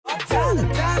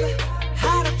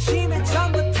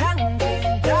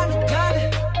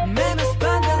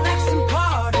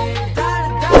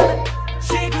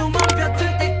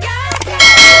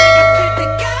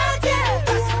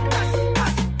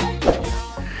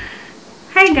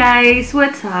Hi guys!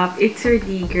 What's up? It's your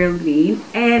Dee Girl Maine.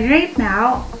 And right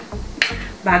now,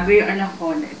 bago yung anak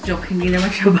ko. Joke, hindi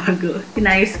naman siya bago.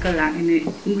 Tinayos ko lang.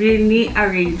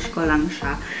 Ni-arrange ko lang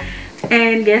siya.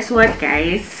 And guess what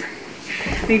guys?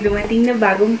 May dumating na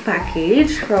bagong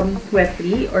package from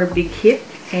Web3 or Big Hit.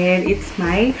 And it's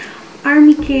my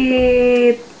army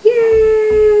kit!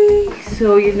 Yay!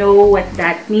 So, you know what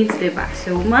that means, diba?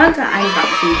 So,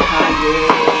 mag-unboxing tayo.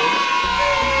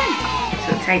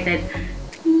 So excited.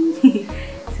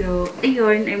 So,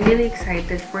 ayun, I'm really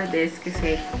excited for this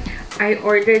kasi I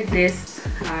ordered this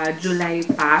July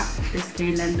pa. Tapos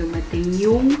kailan dumating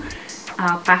yung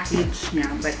package niya.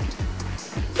 But,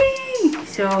 yay!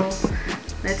 So,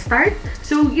 let's start.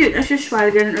 So, yun, as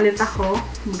usual, ganun ulit ako.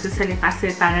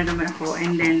 Magsasalita-salita na naman ako.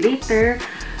 And then later,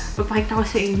 papakita ko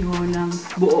sa inyo ng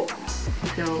buo.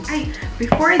 So,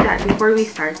 before we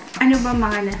start, ano ba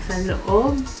mga nasa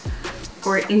loob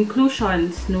or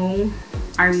inclusions nung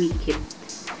army kit?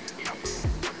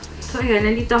 So, ayun,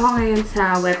 nandito ako ngayon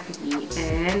sa Web3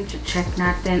 and check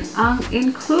natin ang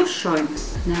inclusion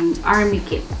ng army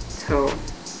kit. So,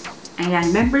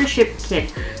 ayan, membership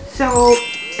kit. So,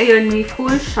 ayun, may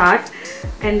full shot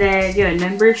and then, yun,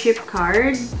 membership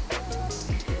card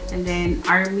and then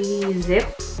army zip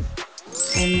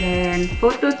and then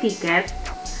photo ticket,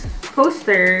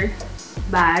 poster,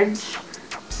 badge,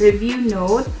 review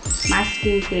note,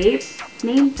 masking tape,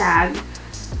 name tag,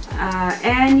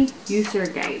 and user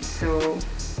guide. So,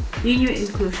 yun yung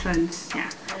inclusions niya.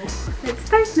 Let's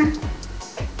start na.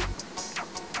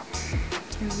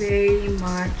 I'm very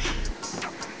much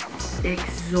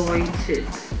excited.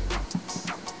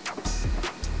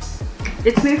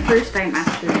 It's my first time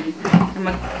actually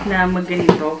na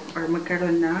magganito or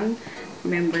magkaroon ng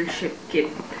membership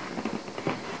kit.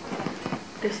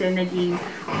 Kasi naging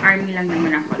army lang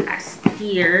naman ako last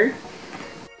year.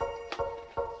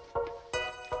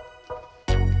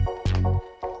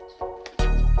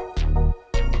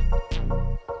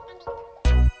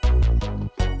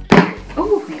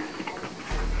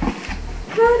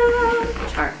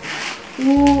 Char.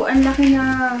 Ooh, ang laki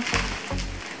na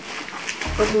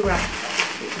pag-wrap.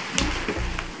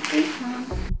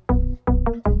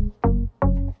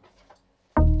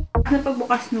 Na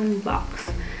pagbukas ng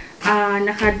box,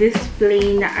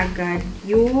 naka-display na agad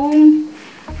yung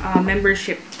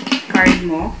membership card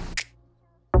mo.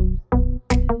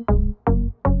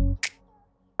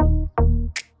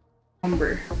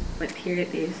 Number. But here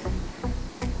it is.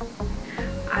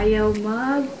 Ayaw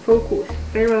mag-focus.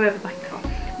 Pero mapapakita ko.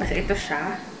 Basta ito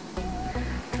siya.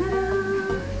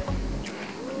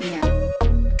 Ayan.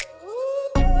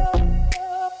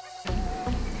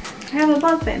 I have a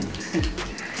ball pen.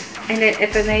 And then,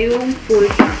 ito na yung full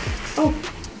shot. Oh!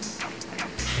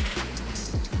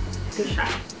 Ito siya.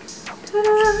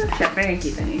 Tada! Siyempre,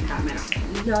 nakikita niyo yung camera.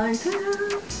 Yan. Tada!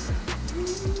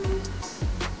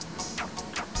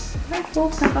 I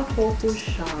hope naka-focus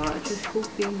siya. Just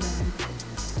hoping lang.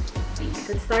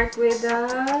 Let's start with the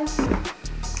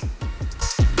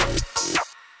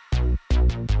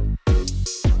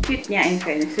cute niya in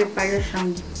fairness. So, para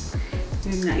siyang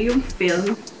yung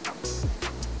film,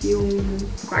 yung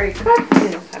card,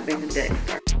 sabi ng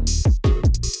director.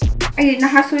 Ayun,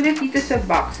 nakasulat dito sa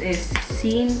box is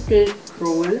Scene Take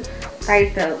Role,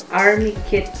 title, Army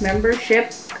Kit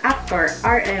Membership, Actor,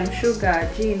 RM,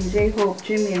 Suga, Jin, J-Hope,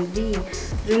 Jimin, V,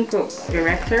 Jungkook,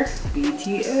 Director,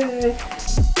 BTS.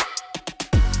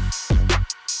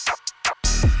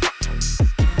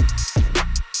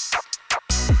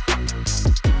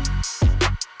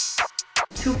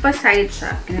 So, pa-side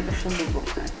siya. Ganito siya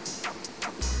bubuksan.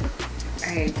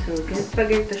 Alright, so,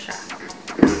 ganito siya.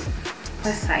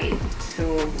 Pa-side. So,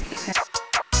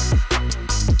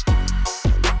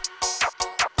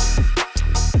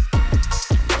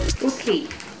 okay.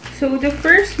 So, the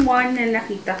first one na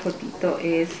nakita ko dito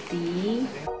is the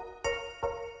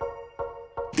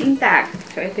name tag.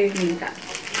 So, ito yung name tag.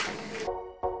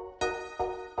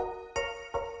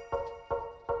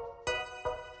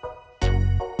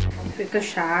 So, ito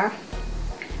siya.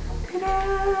 Tada!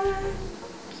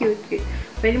 Cute, cute.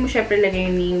 Pwede mo syempre lagay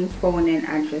yung name, phone, and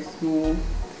address mo.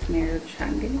 Meron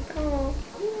siyang ganito.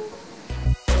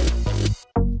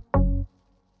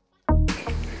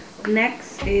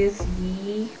 Next is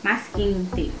the masking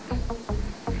tape.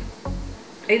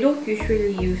 I don't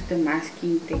usually use the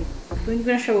masking tape. So, hindi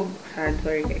ko na siya bubuksan.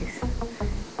 Sorry guys.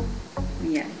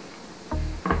 Ayan.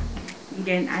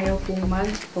 Again, ayaw kong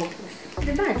mag-focus.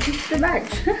 The badge. It's the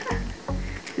badge.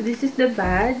 So, this is the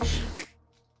badge.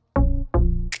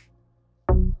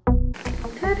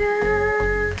 Tada!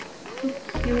 So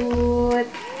cute.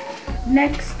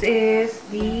 Next is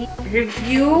the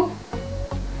review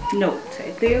note.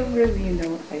 Ito yung review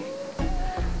note. Ay.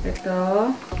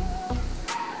 Ito.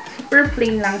 Super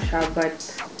plain lang siya, but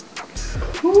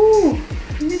ooh,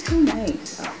 this is so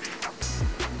nice. Oh.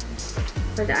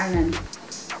 Padaanan.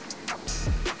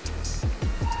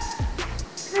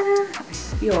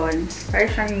 Yun.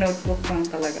 Parang siyang notebook lang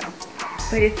talaga.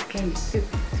 But it's kind of cute.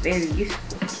 It's very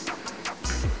useful.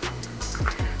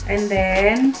 And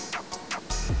then,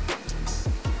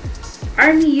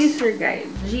 Army User Guide.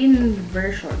 Jean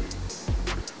version.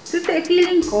 So,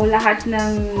 feeling ko, lahat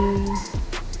ng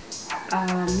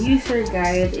user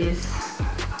guide is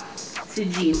si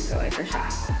Jean. So, ito siya.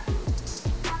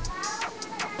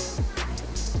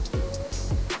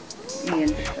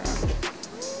 Ayan siya.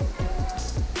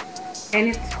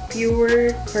 And it's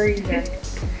pure Korean.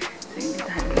 So, hindi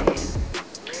tahan na yan.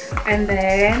 And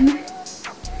then,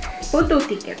 photo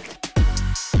ticket.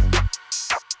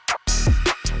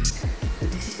 So,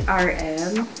 this is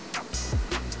RM.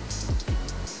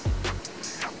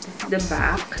 This is the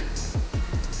back.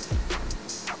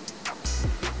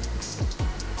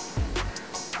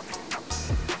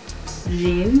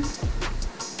 Jean.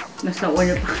 Mas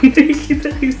nauna pa kayo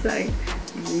nakikita kayo sa akin.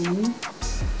 Jean.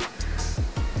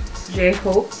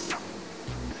 J-Hope.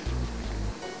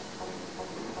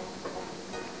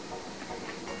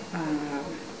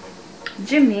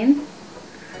 Jimin.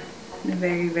 The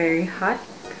very, very hot,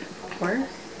 of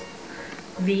course.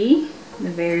 V.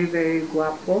 The very, very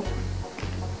guapo.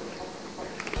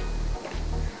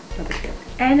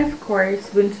 And of course,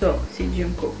 bunso, si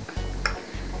Jungkook.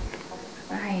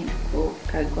 Ay, naku.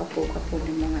 Kagwapo-kapo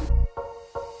ng mga...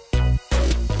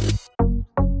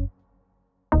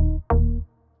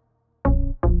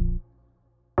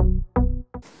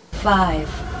 5,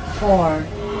 4,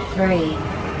 3,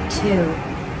 2,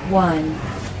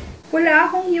 1. Wala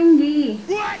akong Yoongi.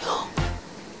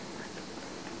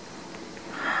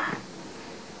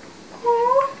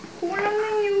 Oh, kulang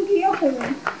ng Yoongi ako.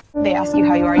 They ask you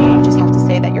how you are, you just have to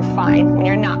say that you're fine when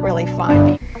you're not really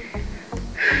fine.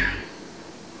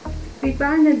 Wait,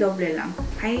 baka na doble lang.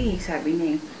 Ay, sabi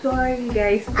niya yun. Sorry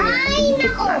guys, pero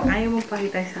ayaw mo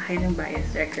pakita sa akin ng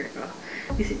bias record ko.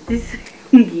 This is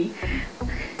Yoongi.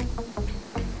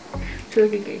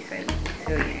 Sorry guys,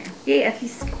 so yeah. Yay, at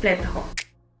least complete ako.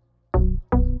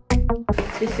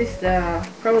 This is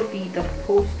probably the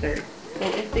poster. So,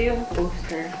 ito yung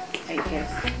poster, I guess.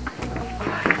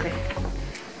 Okay.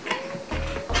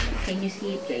 Can you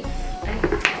see it guys? Ay,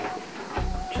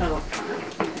 charot.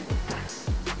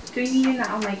 So, hindi nyo na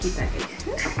ako makikita guys.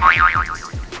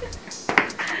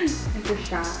 Ito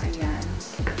siya, ayan.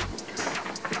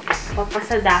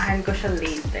 Papasadahan ko siya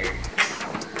later.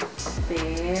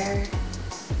 There.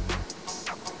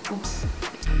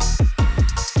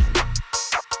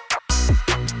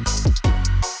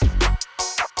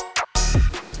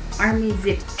 Army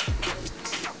zip.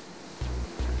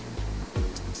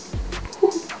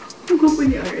 Ang gupo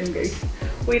ni RN guys.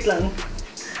 Wait lang.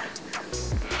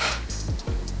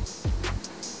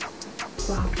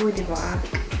 Guwapo, diba?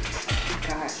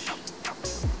 Gosh.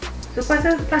 So,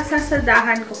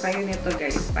 pasasadahan ko kayo nito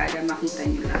guys para makita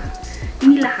nyo lang.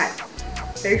 Hindi lahat.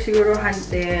 Pero siguro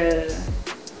until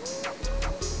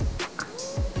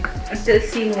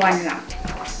scene 1 lang.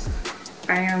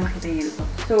 Para makita nyo ito.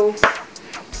 So,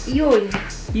 yun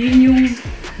yung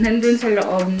nandun sa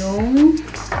loob nung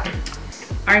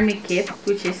army kit,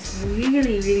 which is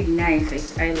really, really nice.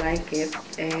 I like it.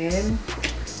 And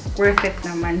worth it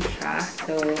naman siya.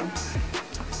 So,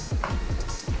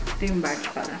 ito yung badge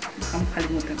pala.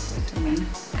 Nakakalimutan ko sa Maine.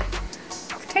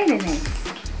 It's kinda nice.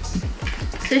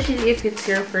 Especially if it's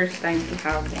your first time to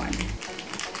have one.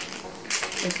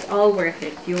 It's all worth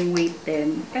it. Yung weight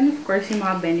din. And of course, yung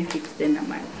mga benefits din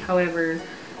naman. However,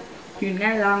 yun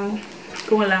nga lang,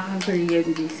 kung wala kang Korean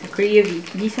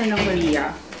visa ng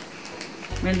Korea,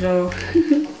 medyo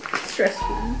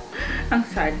stressful. Ang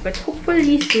sad. But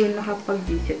hopefully soon,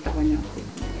 nakapag-visit ako ng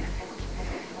Korea.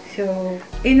 So,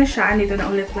 ayun na siya. Andito na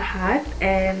ulit lahat.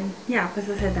 And, yeah,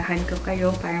 pasasadahan ko kayo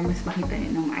para mas makita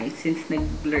niyo ng eyes since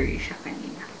nag-blurry siya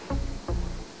kanina.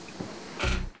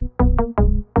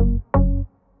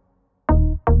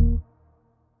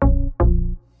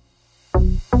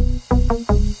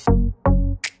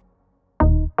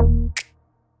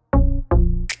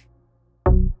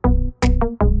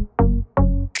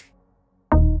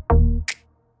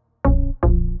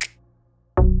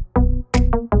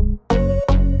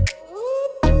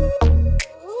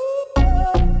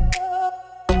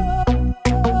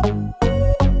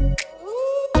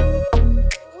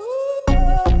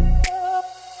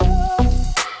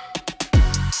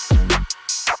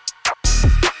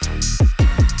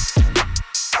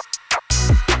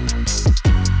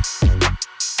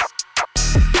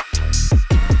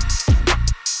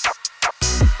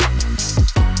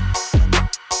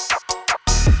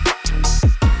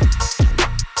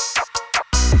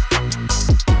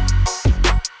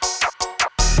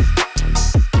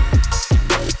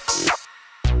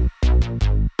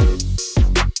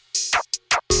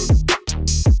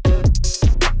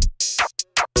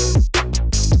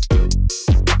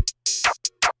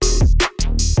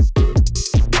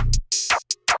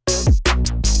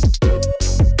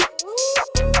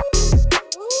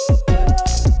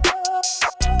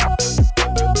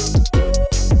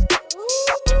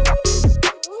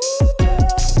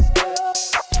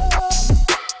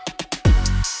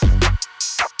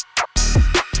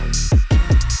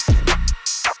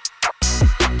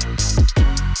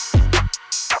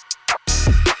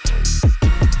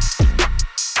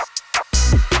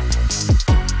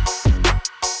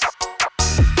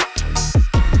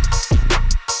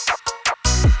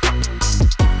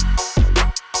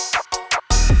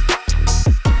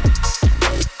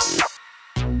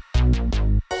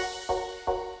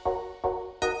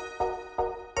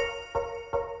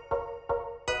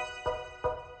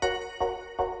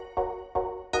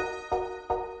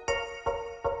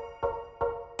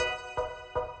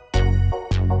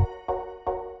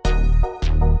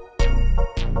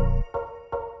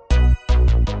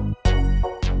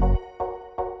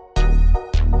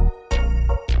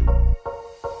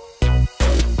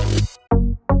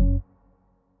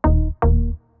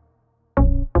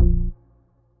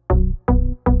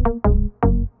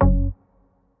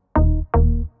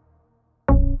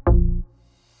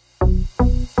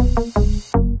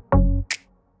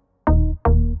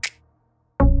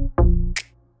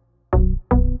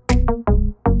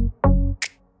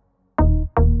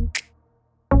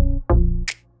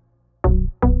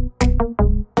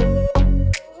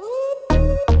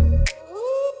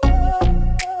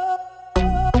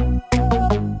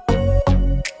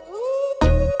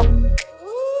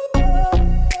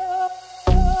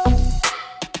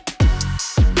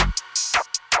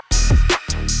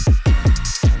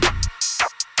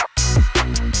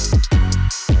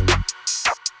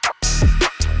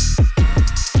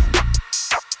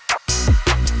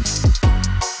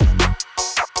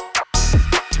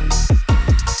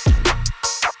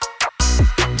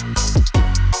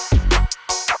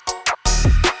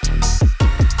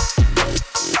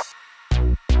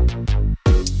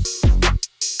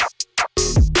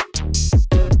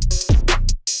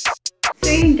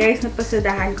 guys,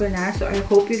 napasadahan ko na. So, I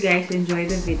hope you guys enjoy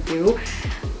the video.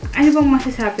 Ano bang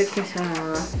masasabi ko sa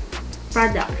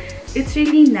product? It's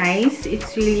really nice.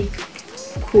 It's really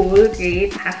cool.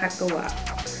 Great. Nakakatuwa.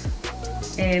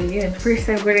 And yun, first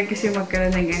time ko rin kasi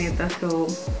magkaroon ng ganito. So,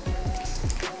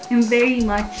 I'm very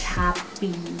much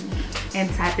happy and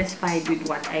satisfied with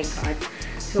what I got.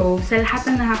 So, sa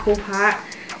lahat ng nakakuha,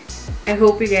 I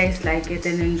hope you guys like it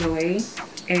and enjoy.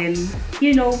 And,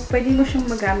 you know, pwede mo siyang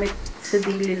magamit sa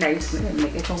daily lives mo.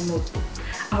 Like, itong notebook.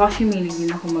 Ako kasi mahilig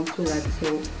din ako magsulat.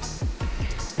 So,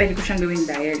 pwede ko siyang gawing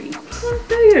diary.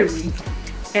 Diary!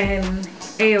 And,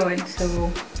 ayun. So,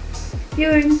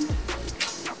 yun.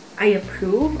 I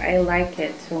approve. I like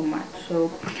it so much.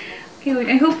 So, yun.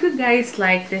 I hope you guys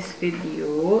like this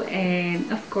video.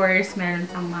 And, of course, meron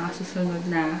pang mga susunod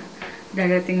na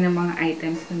darating na mga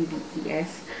items ng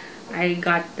BTS. I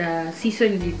got the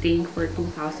season greeting for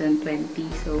 2020,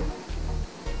 so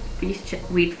please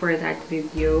wait for that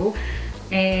video.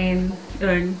 And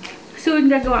soon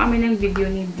gagawa kami ng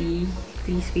video ni Dee.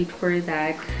 Please wait for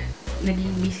that.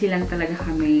 Naging busy lang talaga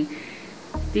kami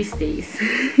these days.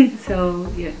 So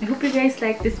yeah, I hope you guys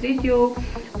like this video.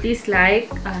 Please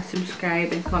like,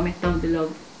 subscribe, and comment down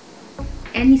below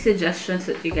any suggestions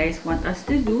that you guys want us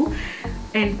to do.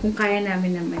 And kung kaya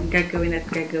namin naman, gagawin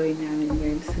namin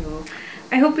yan. So,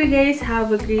 I hope you guys have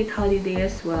a great holiday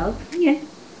as well. Yeah.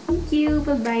 Thank you.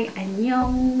 Bye-bye.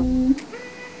 Annyeong.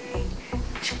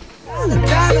 하루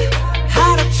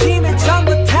아침에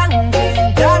전부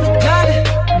당긴